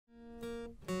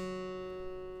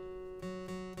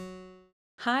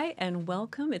Hi and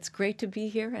welcome. It's great to be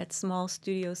here at Small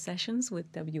Studio Sessions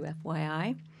with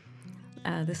WFYI.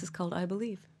 This is called I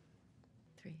Believe.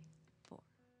 3, 4.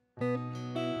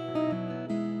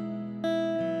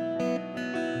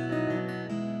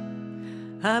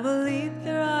 I believe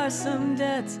there are some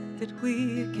debts that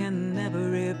we can never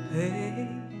repay.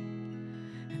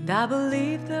 And I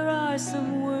believe there are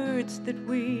some words that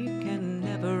we can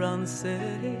never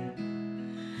unsay.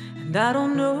 And I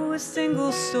don't know a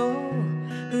single soul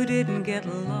who didn't get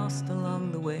lost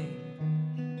along the way.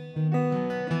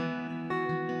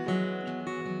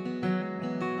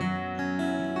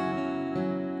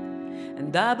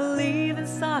 And I believe in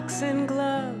socks and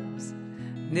gloves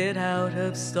knit out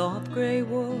of soft gray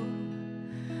wool,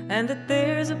 and that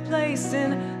there's a place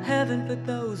in heaven for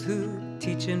those who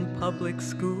teach in public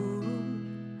school.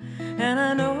 And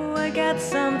I know I get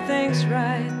some things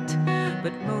right,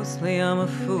 but mostly I'm a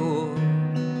fool.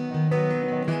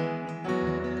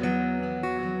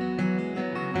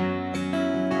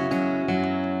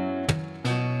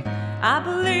 I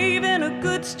believe in a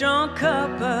good strong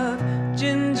cup of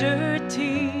ginger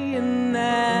tea, and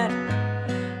that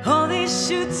all these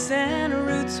shoots and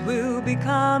roots will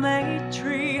become a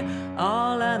tree.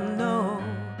 All I know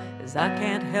is I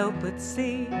can't help but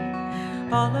see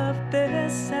all of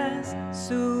this as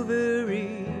so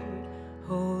very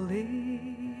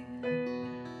holy.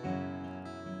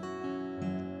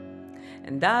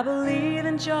 And I believe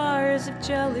in jars of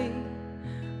jelly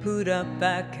put up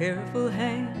by careful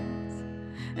hands.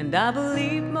 And I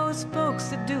believe most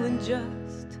folks are doing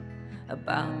just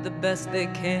about the best they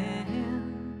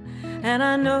can. And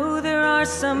I know there are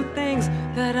some things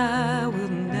that I will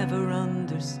never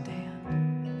understand.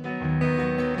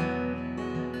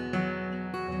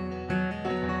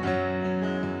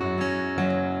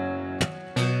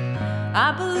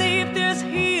 I believe there's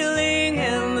healing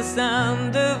in the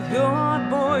sound of your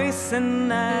voice,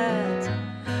 and that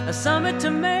a summer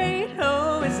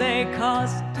tomato is a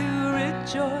cause to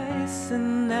rejoice,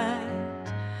 and that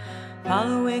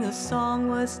following a song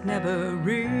was never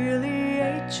really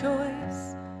a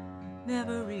choice,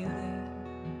 never really.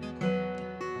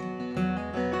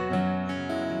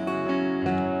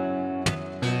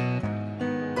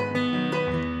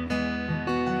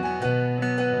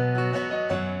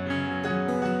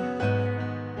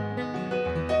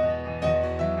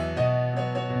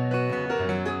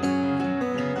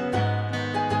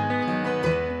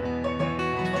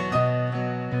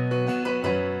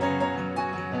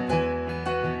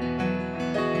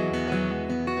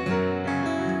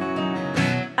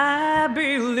 I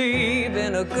believe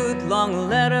in a good long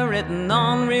letter written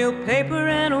on real paper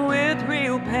and with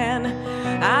real pen.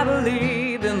 I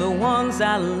believe in the ones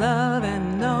I love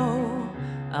and know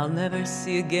I'll never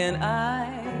see again. I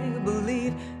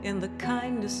believe in the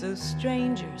kindness of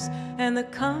strangers and the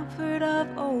comfort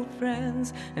of old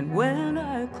friends. And when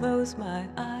I close my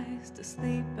eyes to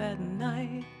sleep at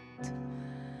night,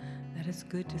 that it's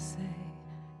good to say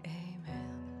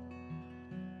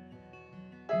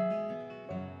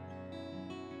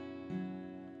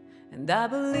and I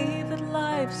believe that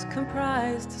life's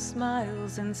comprised of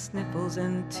smiles and sniffles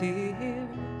and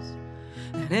tears,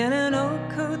 and in an old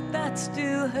coat that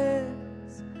still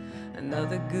has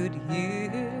another good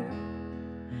year.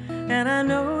 And I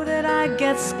know that I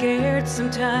get scared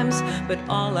sometimes, but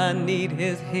all I need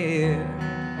is here.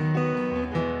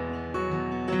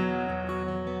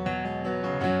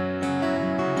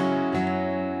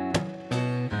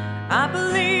 I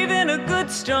believe in a good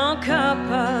strong cup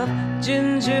of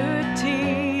ginger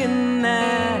tea, and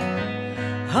that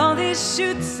all these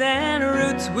shoots and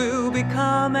roots will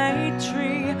become a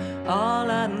tree.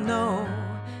 All I know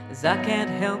is I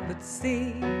can't help but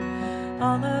see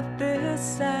all of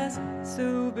this as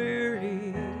so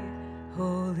very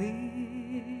holy.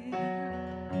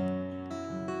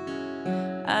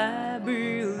 I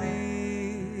believe,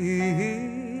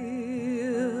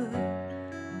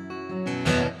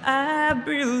 I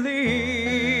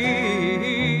believe,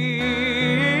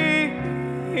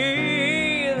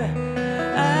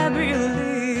 I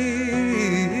believe,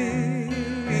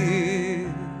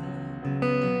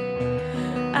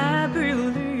 I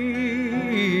believe.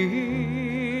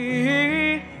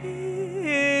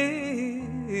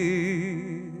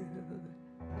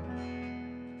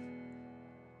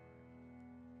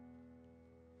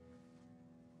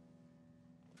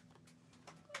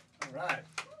 All right.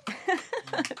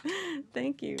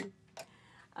 Thank you.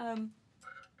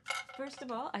 First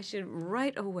of all, I should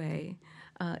right away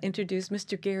introduce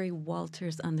Mr. Gary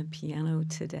Walters on the piano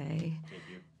today. Thank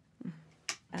you.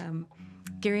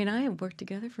 Gary and I have worked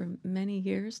together for many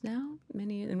years now,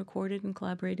 and recorded and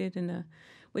collaborated,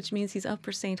 which means he's up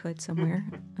for sainthood somewhere.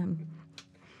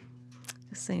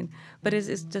 Just saying. But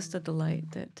it's just a delight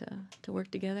to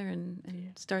work together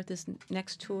and start this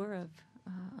next tour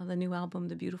of the new album,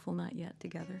 The Beautiful Not Yet,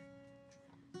 together.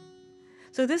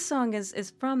 So this song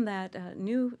is from that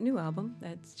new album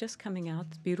that's just coming out,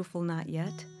 Beautiful Not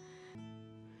Yet.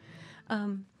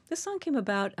 This song came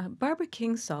about, Barbara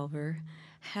Kingsolver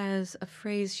has a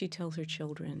phrase she tells her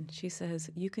children. She says,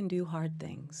 "You can do hard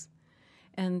things."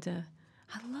 And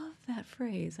I love that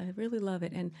phrase. I really love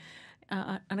it. And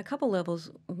on a couple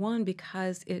levels, one,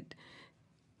 because it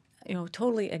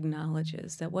totally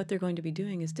acknowledges that what they're going to be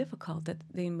doing is difficult, that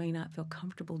they may not feel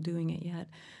comfortable doing it yet,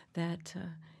 that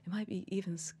it might be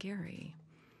even scary.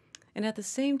 And at the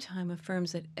same time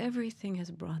affirms that everything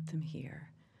has brought them here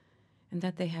and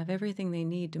that they have everything they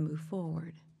need to move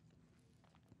forward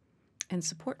and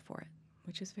support for it,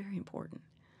 which is very important.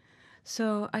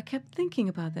 So I kept thinking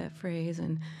about that phrase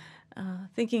and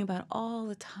thinking about all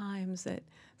the times that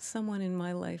someone in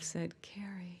my life said,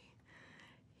 "Carrie,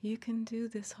 you can do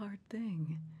this hard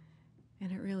thing,"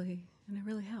 and it really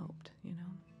helped,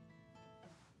 Mm-hmm.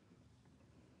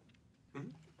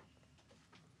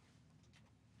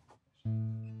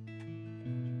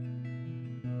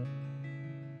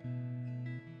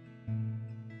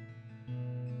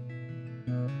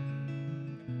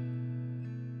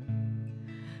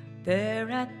 There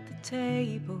at the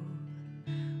table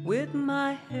with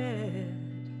my head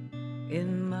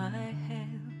in my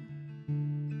hand,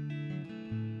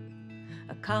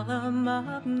 a column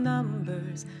of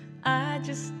numbers I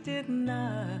just did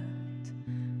not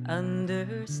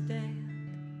understand.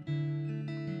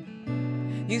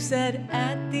 You said,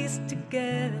 "Add these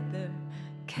together,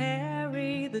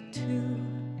 carry the two.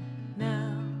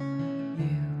 Now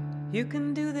you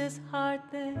can do this hard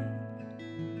thing.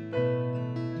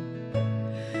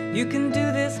 You can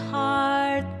do this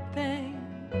hard thing.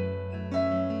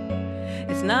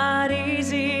 It's not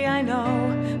easy, I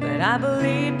know, but I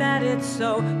believe that it's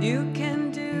so. You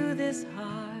can do this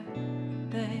hard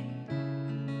thing."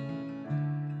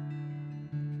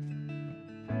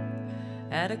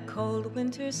 At a cold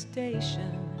winter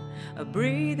station,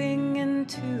 breathing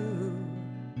into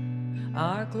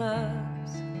our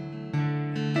gloves,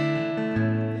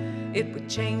 it would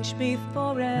change me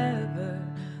forever,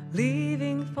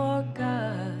 leaving for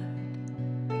God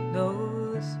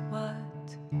knows what.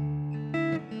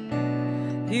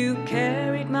 You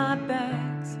carried my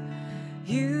bags,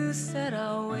 you said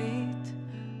I'll wait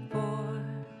for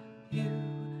you.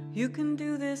 You can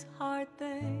do this hard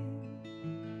thing.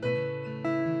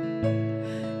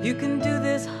 You can do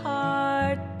this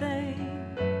hard thing.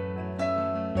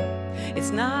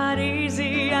 It's not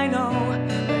easy, I know,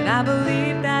 but I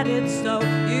believe that it's so.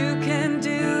 You can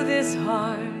do this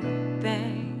hard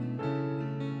thing.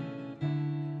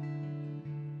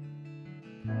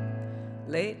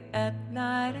 Late at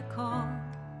night I called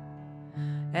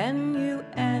and you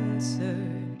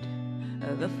answered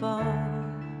the phone.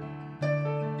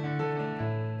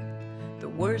 The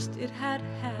worst, it had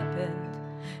happened,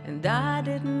 and I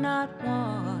did not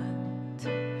want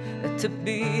to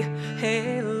be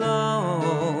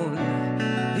alone.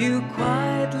 You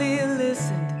quietly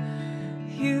listened.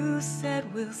 You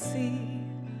said, "We'll see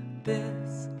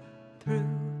this through.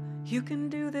 You can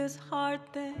do this hard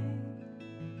thing.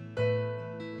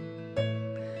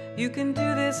 You can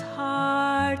do this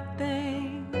hard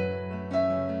thing.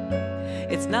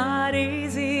 It's not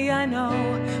easy, I know,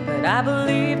 but I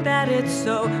believe that it's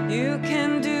so. You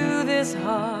can do this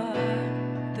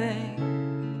hard thing."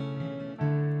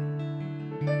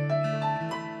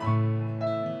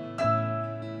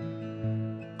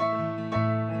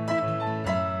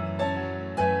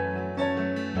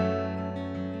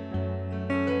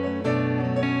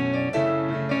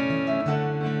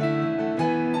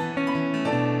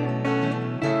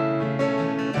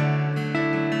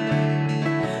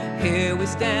 Here we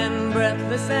stand,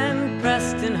 breathless and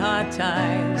pressed in hard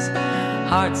times,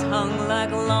 hearts hung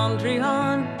like laundry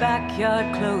on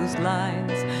backyard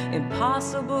clotheslines.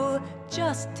 Impossible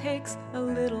just takes a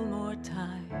little more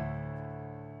time.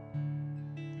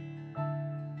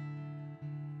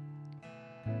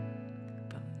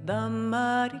 From the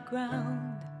muddy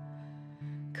ground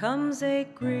comes a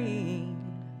green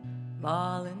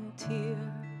volunteer.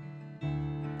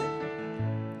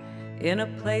 In a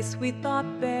place we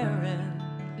thought barren,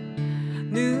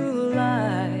 new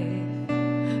life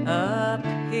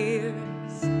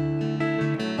appears.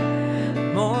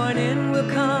 Morning will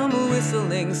come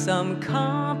whistling some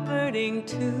comforting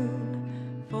tune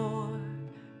for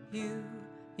you.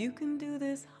 You can do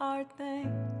this hard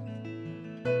thing.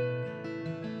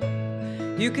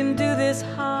 you can do this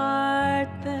hard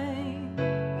thing.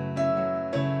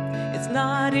 It's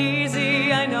not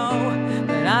easy, I know,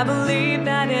 but I believe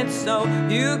that it's so.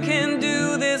 You can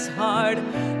do this hard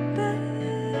thing.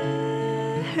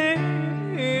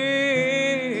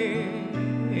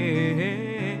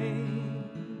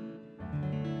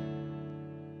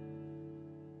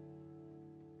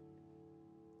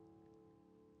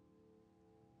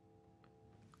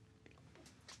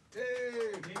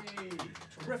 Hey,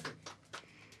 terrific.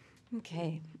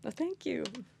 Okay, well, thank you.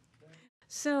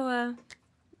 So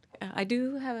I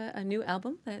do have a new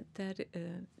album that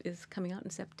is coming out in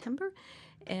September,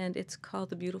 and it's called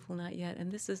The Beautiful Not Yet,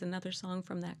 and this is another song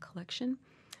from that collection.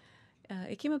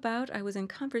 It came about, I was in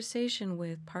conversation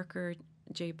with Parker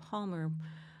J. Palmer,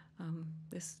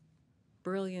 this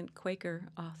brilliant Quaker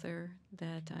author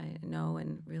that I know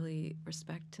and really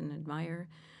respect and admire.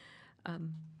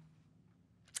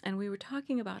 And we were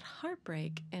talking about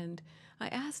heartbreak, and I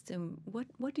asked him,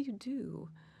 what do you do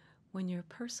when you're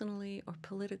personally or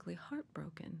politically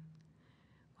heartbroken?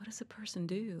 What does a person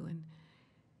do?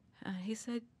 And he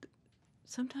said,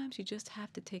 sometimes you just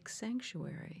have to take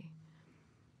sanctuary.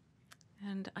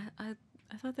 And I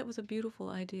thought that was a beautiful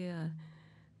idea,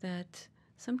 that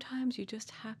sometimes you just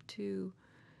have to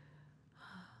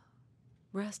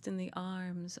rest in the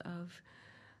arms of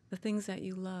the things that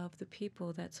you love, the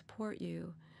people that support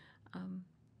you,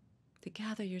 to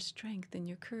gather your strength and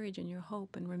your courage and your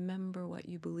hope and remember what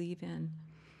you believe in,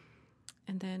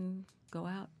 and then go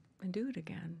out and do it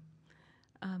again.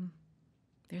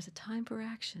 There's a time for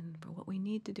action, for what we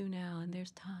need to do now, and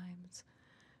there's times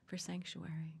for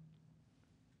sanctuary.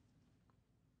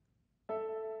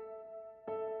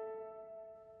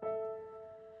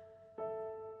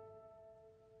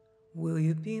 Will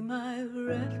you be my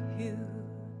refuge,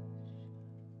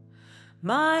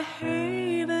 my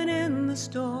haven in the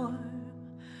storm?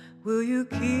 Will you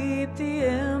keep the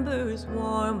embers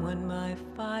warm when my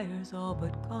fire's all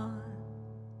but gone?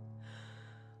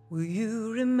 Will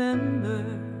you remember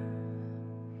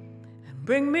and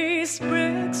bring me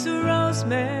sprigs of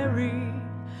rosemary?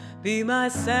 Be my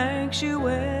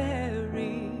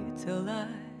sanctuary till I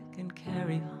can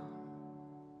carry on.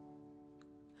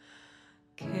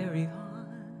 Carry on,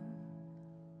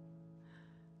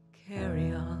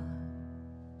 carry on.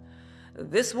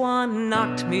 This one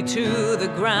knocked me to the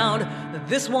ground.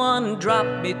 This one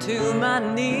dropped me to my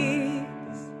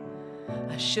knees.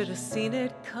 I should have seen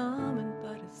it coming,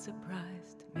 but it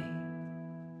surprised me.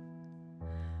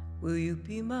 Will you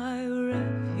be my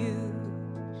refuge,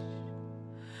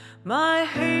 my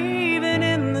haven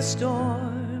in the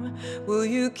storm? Will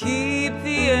you keep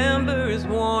the embers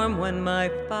warm when my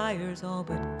fire's all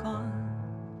but gone?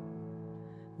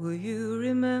 Will you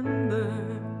remember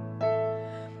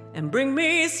and bring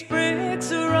me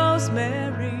sprigs of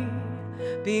rosemary?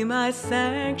 Be my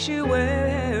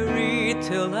sanctuary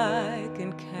till I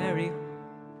can carry on.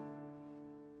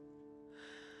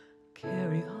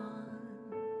 Carry on,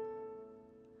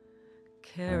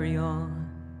 carry on.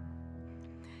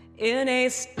 In a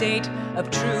state of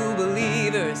true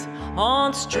believers,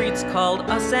 on streets called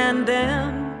us and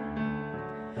them,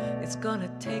 it's gonna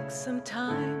take some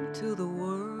time till the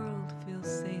world feels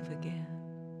safe again.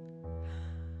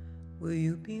 Will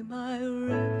you be my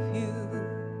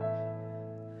refuge,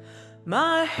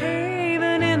 my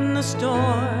haven in the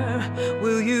storm?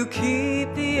 Will you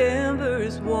keep the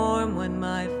embers warm when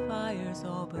my fire's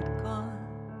all but gone?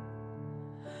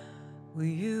 Will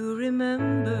you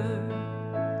remember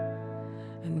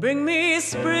and bring me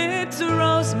sprigs of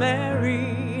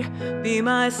rosemary? Be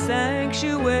my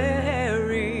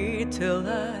sanctuary till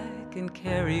I can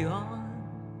carry on.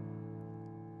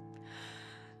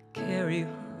 Carry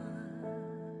on.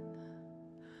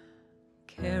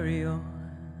 Carry on.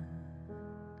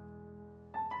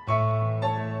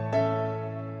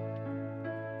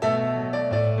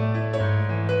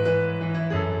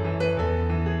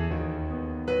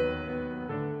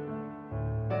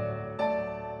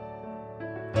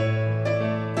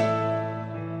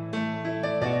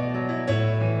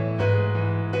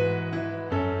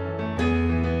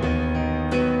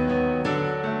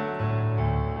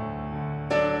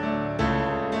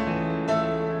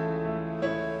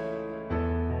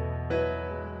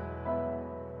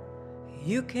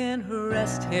 You can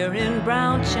rest here in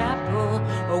Brown Chapel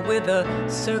or with a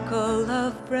circle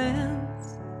of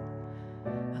friends,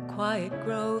 a quiet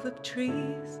grove of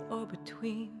trees or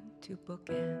between two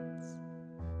bookends.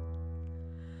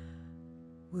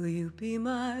 Will you be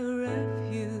my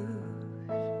refuge,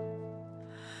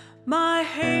 my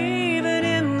haven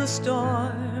in the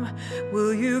storm?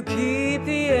 Will you keep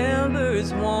the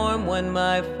embers warm when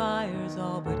my fire's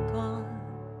all but gone?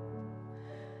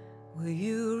 will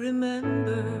you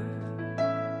remember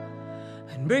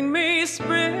and bring me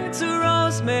sprigs of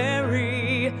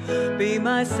rosemary? Be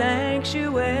my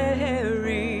sanctuary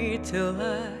till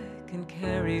I can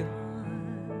carry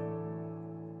on,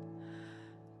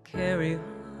 carry on,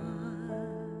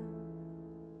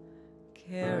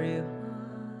 carry on,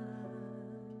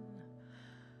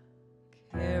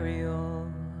 carry on.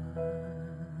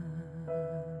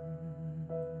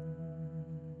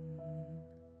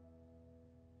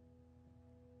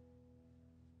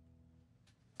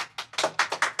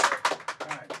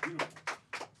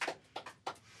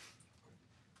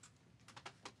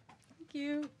 Thank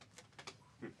you.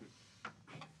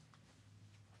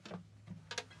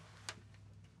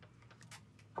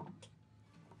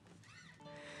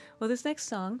 Well, this next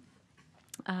song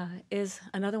is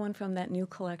another one from that new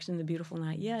collection, The Beautiful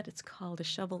Not Yet. It's called A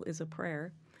Shovel is a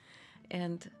Prayer.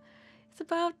 And it's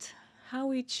about how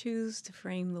we choose to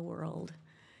frame the world.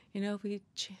 You know, if we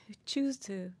choose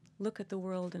to look at the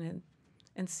world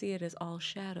and see it as all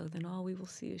shadow, then all we will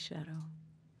see is shadow.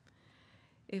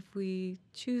 If we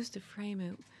choose to frame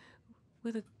it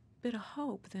with a bit of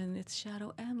hope, then it's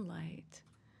shadow and light.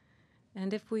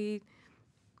 And if we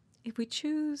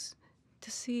choose to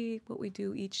see what we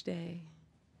do each day,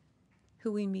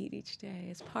 who we meet each day,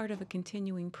 as part of a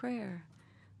continuing prayer,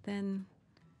 then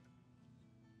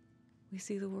we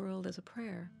see the world as a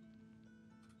prayer.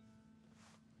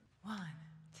 1,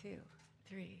 2,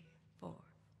 3, 4.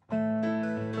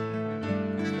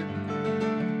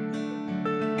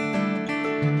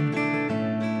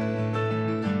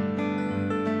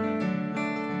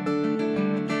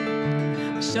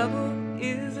 A shovel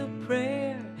is a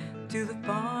prayer to the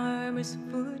farmer's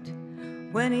foot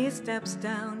when he steps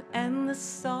down and the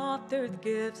soft earth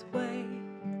gives way.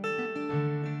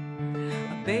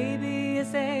 A baby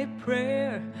is a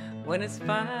prayer when it's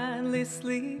finally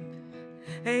asleep,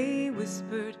 a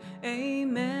whispered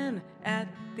amen at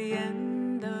the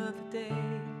end of the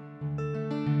day.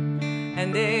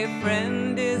 And a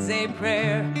friend is a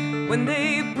prayer when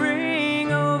they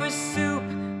bring over soup,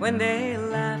 when they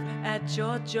laugh at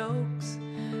your jokes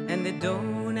and they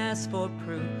don't ask for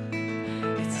proof.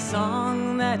 It's a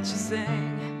song that you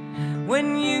sing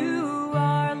when you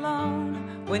are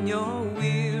alone, when you're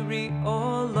weary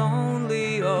or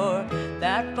lonely or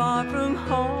that far from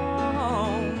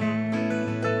home.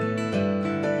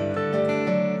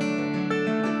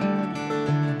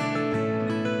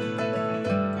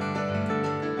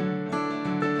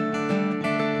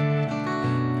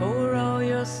 For all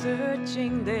your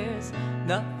searching, there's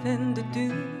nothing to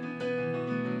do.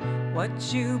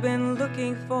 What you've been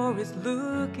looking for is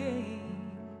looking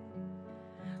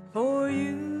for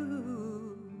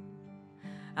you.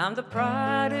 I'm the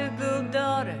prodigal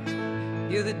daughter,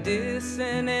 you're the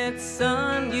dissonant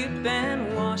son. You've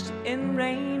been washed in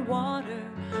rainwater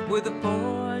with the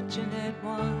fortunate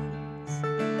ones.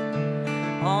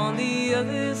 On the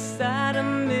other side of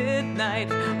midnight,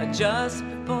 just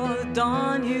before the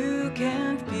dawn, you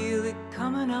can feel it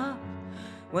coming up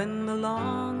when the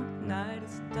long night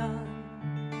is done.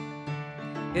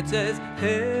 It's as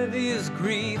heavy as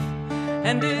grief,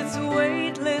 and it's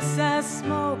weightless as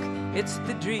smoke. It's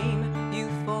the dream you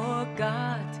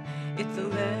forgot, it's the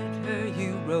letter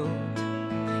you wrote.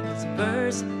 It's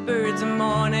first birds of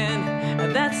morning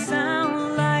that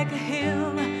sound like a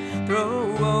hymn.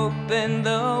 Throw open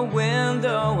the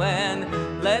window and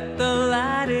let the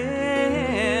light in.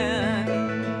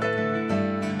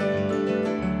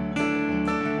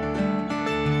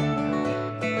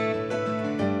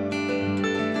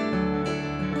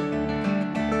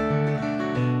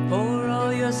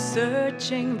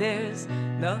 Searching, there's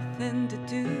nothing to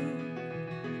do.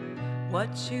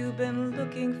 What you've been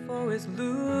looking for is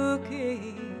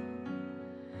looking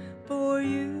for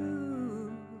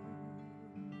you.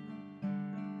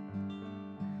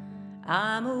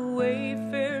 I'm a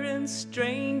wayfaring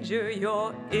stranger,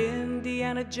 you're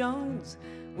Indiana Jones.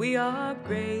 We are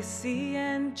Gracie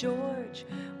and George,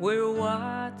 we're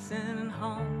Watson and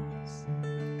Holmes.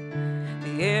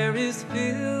 The air is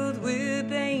filled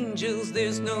with angels,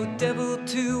 there's no devil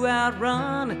to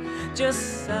outrun.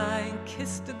 Just sigh and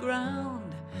kiss the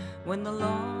ground when the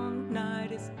long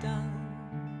night is done.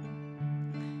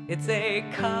 It's a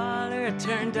collar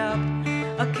turned up,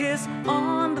 a kiss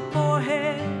on the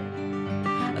forehead,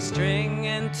 a string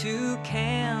and 2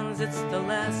 cans, it's the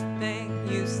last thing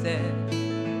you said.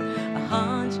 A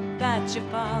hunch that you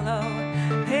follow,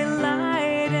 a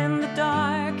light in the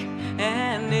dark,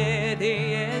 an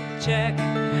idiot check,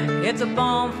 it's a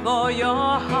balm for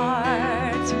your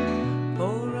heart.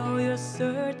 For all your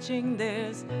searching,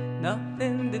 there's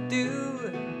nothing to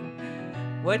do.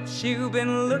 What you've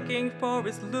been looking for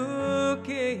is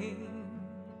looking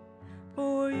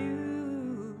for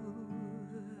you.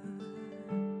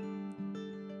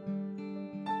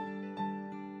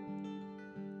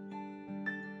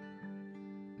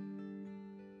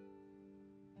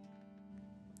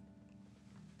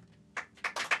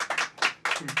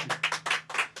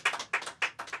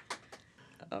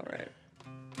 All right.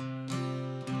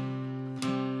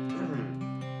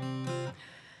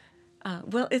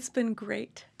 Well, it's been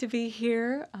great to be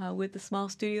here with the Small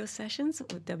Studio Sessions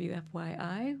with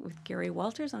WFYI, with Gary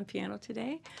Walters on piano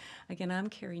today. Again, I'm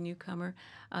Carrie Newcomer.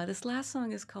 This last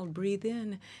song is called Breathe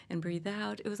In and Breathe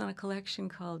Out. It was on a collection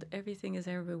called Everything is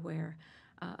Everywhere,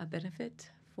 a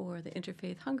benefit for the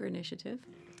Interfaith Hunger Initiative.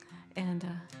 And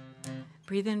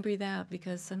breathe in, breathe out,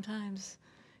 because sometimes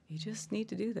you just need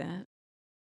to do that.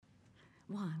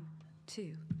 1,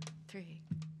 2, 3,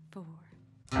 4.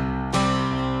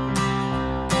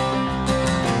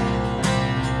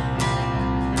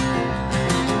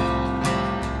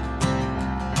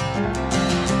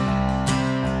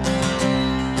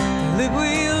 Live,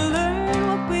 we learn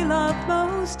what we love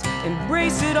most.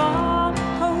 Embrace it all,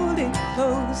 hold it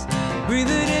close. Breathe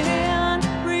it in,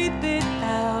 breathe it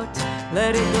out.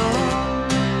 Let it go.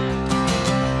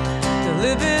 To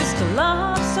live is to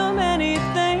love so many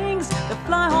things. To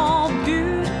fly on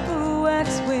beautiful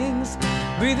wax wings.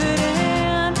 Breathe it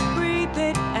in, breathe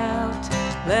it out.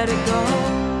 Let it go.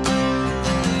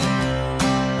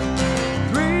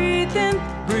 Breathe in,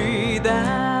 breathe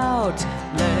out.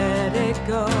 Let it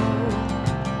go.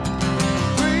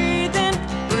 Breathe in,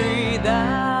 breathe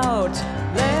out.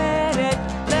 Let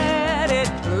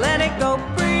it go.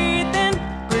 Breathe in,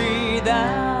 breathe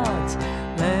out.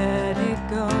 Let it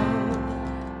go.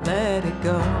 Let it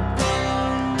go.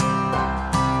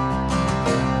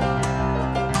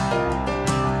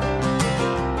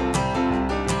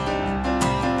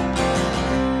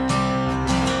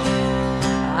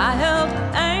 I held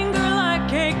anger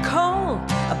like a coal,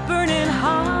 a burning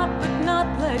heart but not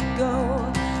let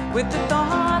go, with the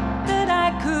thought that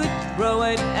I could throw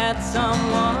it at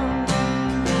someone.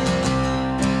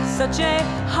 Such a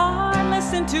hard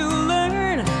lesson to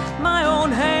learn. My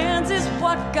own hands is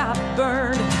what got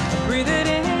burned. Breathe it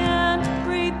in,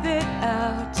 breathe it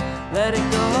out, let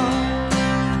it go.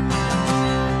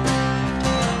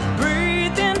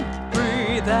 Breathe in,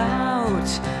 breathe out,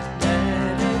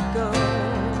 let it go.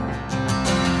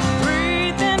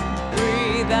 Breathe in,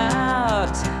 breathe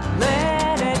out,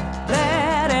 let it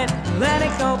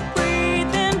go.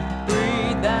 Breathe in,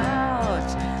 breathe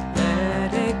out,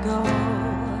 let it go,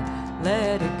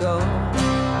 let it go.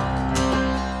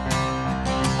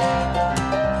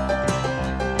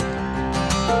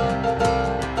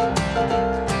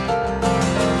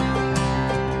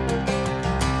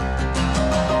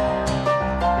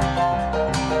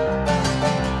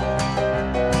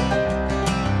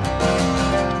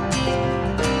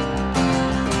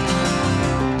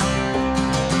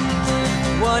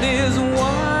 What is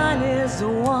one is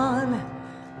one.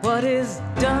 What is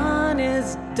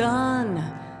done.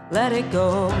 Let it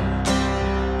go.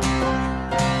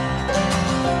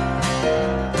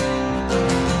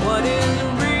 What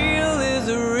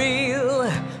is real.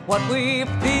 What we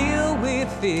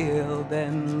feel,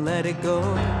 then let it go.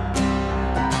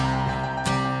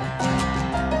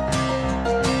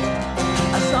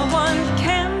 Someone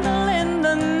candle in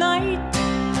the night,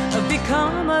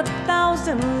 become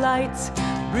 1,000 lights.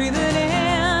 Breathe it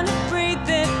in, breathe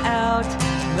it out,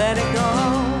 let it go.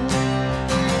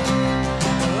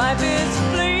 Life is